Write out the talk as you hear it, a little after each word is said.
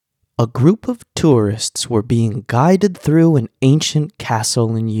A group of tourists were being guided through an ancient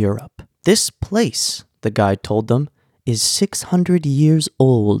castle in Europe. This place, the guide told them, is 600 years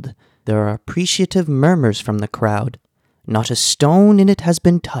old. There are appreciative murmurs from the crowd. Not a stone in it has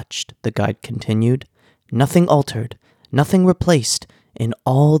been touched, the guide continued. Nothing altered, nothing replaced in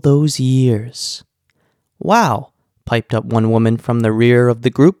all those years. Wow, piped up one woman from the rear of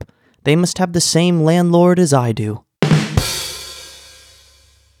the group. They must have the same landlord as I do.